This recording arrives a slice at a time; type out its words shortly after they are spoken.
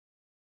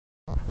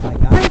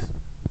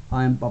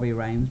I'm Bobby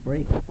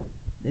Rainsbury.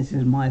 This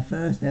is my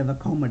first ever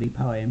comedy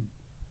poem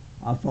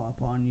I thought I'd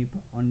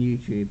put on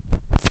YouTube.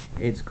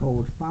 It's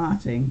called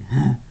Farting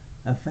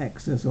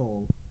Affects Us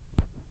All.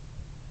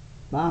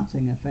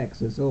 Farting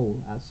affects us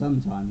all at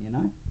some time, you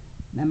know.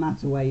 No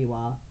matter where you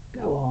are,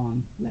 go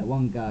on, let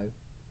one go.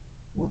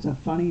 What a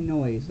funny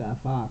noise that a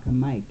fart can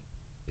make.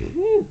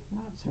 Phew,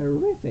 that's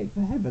horrific,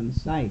 for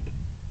heaven's sake.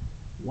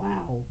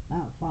 Wow,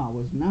 that fart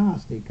was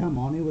nasty. Come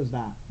on, who was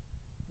that?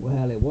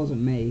 Well, it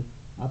wasn't me.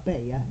 I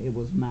bet ya it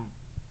was Matt.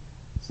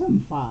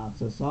 Some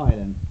farts are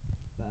silent,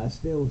 but are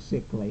still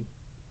sickly.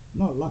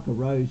 Not like a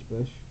rose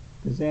bush,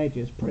 'cause they're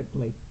just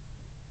prickly.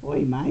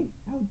 Oi mate,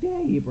 how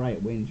dare you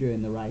break wind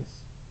during the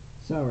race?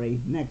 Sorry,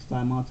 next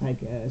time I'll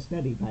take it at a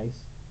steady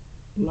pace.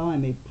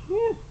 Blimey,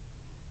 phew!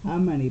 How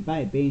many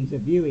baked beans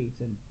have you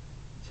eaten?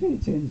 2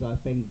 tins, I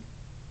think.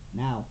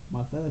 Now,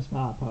 my first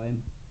fart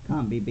poem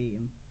can't be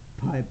beaten.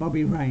 By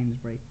Bobby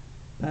Rainsbury.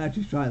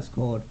 Purchase rights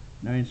chord,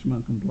 no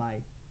instrument can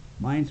play.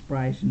 My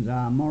inspirations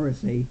are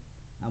Morrissey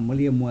and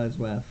William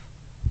Wordsworth.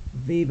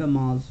 Viva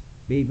Moz,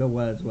 Viva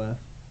Wordsworth.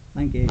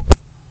 Thank you.